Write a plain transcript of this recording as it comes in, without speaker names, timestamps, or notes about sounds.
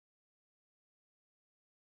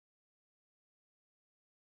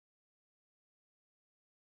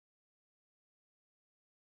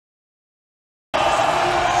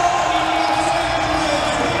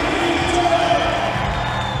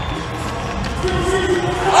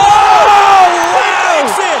Oh, wow! He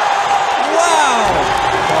makes it! Wow!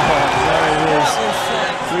 Oh, there it is.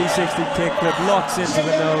 360 kickflip, locks into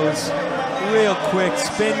the nose. Real quick,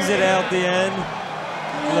 spins it out the end.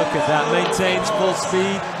 Look at that, maintains full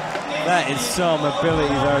speed. That is some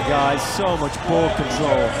ability there, guys. So much ball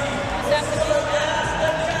control.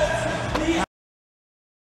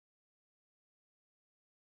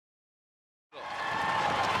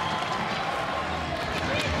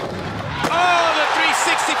 Oh, the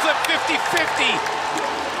 360 flip 50-50.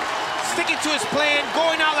 Sticking to his plan,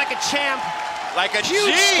 going out like a champ. Like a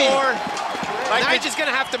huge G. score. Like Nigel's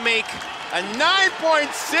gonna have to make a 9.6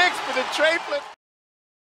 for the tray flip.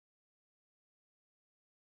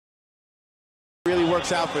 Really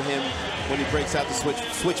works out for him when he breaks out the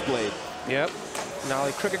switchblade. Yep.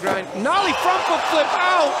 Nollie crooked grind. Nollie front foot flip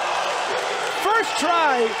out. First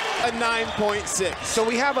try. A 9.6. So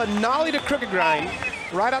we have a nollie to crooked grind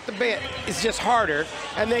right out the bat. It's just harder.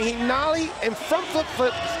 And then he nollie and front foot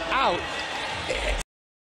flips out.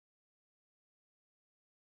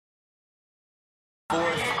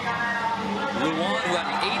 Luan, who had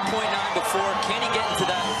an 8.9 before, can he get into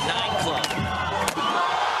that 9 club?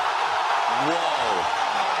 Whoa.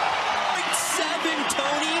 7,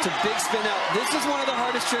 Tony. It's a big spin out. This is one of the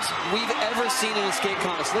hardest tricks we've ever seen in a skate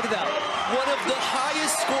contest. Look at that. One of the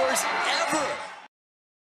highest scores ever.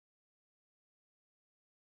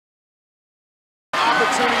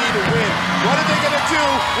 Opportunity to win. What are they going to do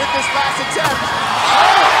with this last attempt?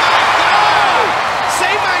 Oh my God!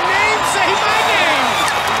 Say my name, say my name!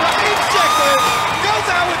 Ryan Sheckler goes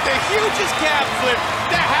out with the hugest cab flip.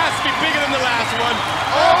 That has to be bigger than the last one.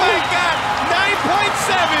 Oh my God,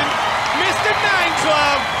 9.7, Mr. 9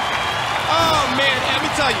 Club. Oh man, let me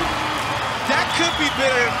tell you, that could be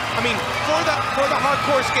better. I mean, for the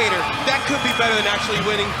hardcore skater, that could be better than actually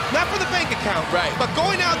winning. Not for the bank account, right? But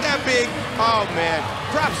going out that big, oh man,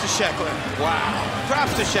 props to Sheckler. Wow.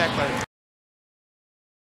 Props to Sheckler.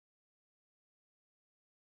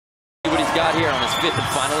 What he's got here on his 5th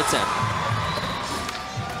and final attempt.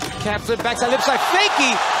 Cab flip, backside, lip side,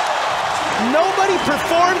 fakie. Nobody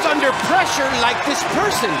performs under pressure like this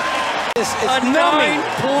person. This is A numbing.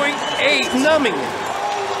 9.8. Numbing.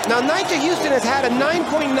 Now, Nigel Houston has had a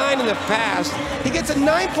 9.9 in the past. He gets a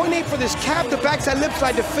 9.8 for this cab to backside, lip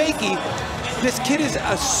side to fakie. This kid is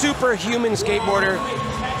a superhuman skateboarder.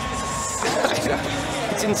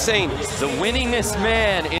 It's insane. The winningest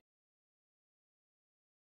man in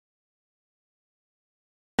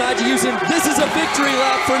Nigel Houston. This is a victory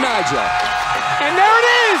lap for Nigel. And there it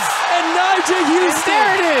is! And Nigel Houston.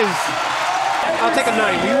 There it is! I'll take a 9.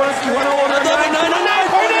 You want to order a 9?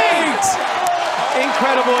 9.8!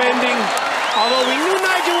 Incredible ending. Although we knew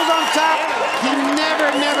Nigel was on top, he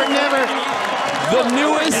never The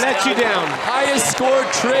newest let you down. highest scored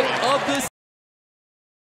trick of this.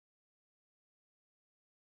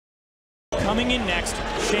 Coming in next,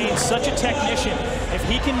 Shane's such a technician. If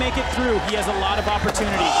he can make it through, he has a lot of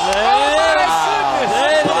opportunity.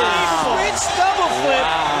 Switch double flip.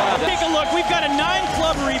 Take a look. We've got a 9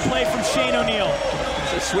 club replay from Shane O'Neill.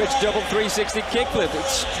 It's a switch double 360 kickflip.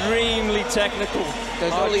 Extremely technical.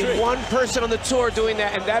 There's only one person on the tour doing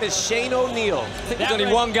that, and that is Shane O'Neill. I think there's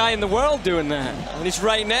only one guy in the world doing that, and it's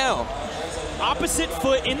right now. Opposite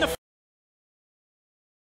foot in the.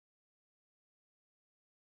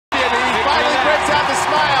 Finally breaks out the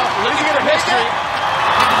smile. Is he going to make it?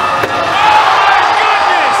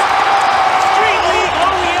 Street League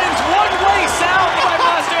only ends one way south by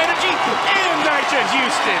Monster Energy and Nigel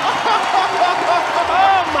Houston.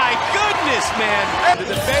 Oh my goodness, man. The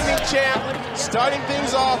defending champ starting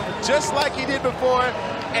things off just like he did before.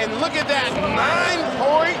 And look at that,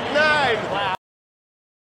 9.9. Wow.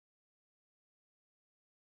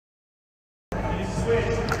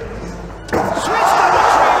 Switch double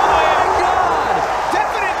trick. Oh my God.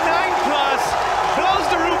 Definite 9+. Blows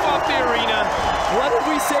the roof off the arena. What did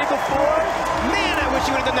we say before? Man, I wish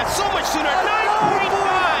you would have done that so much sooner. 9.9.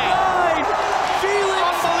 Felix,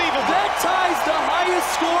 Unbelievable. that ties the highest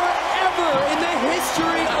score ever in the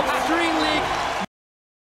history of Street League.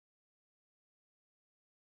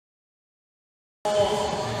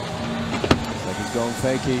 Like he's going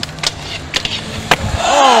fakie.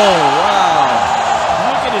 Oh, wow.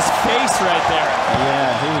 Look at his face right there.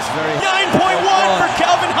 Yeah, he was very... 9.1 for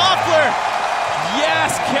Kelvin Hoffler.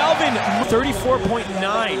 Yes, Kelvin. 34.9.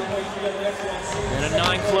 And a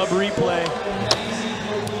 9 club replay.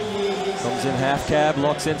 Comes in half cab,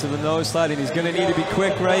 locks into the nose slide, and he's going to need to be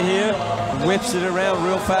quick right here. Whips it around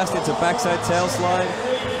real fast into backside tail slide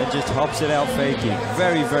and just hops it out fakie.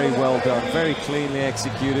 Very, very well done. Very cleanly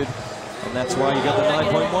executed. And that's why you got the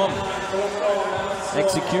 9.1.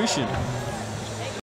 Execution.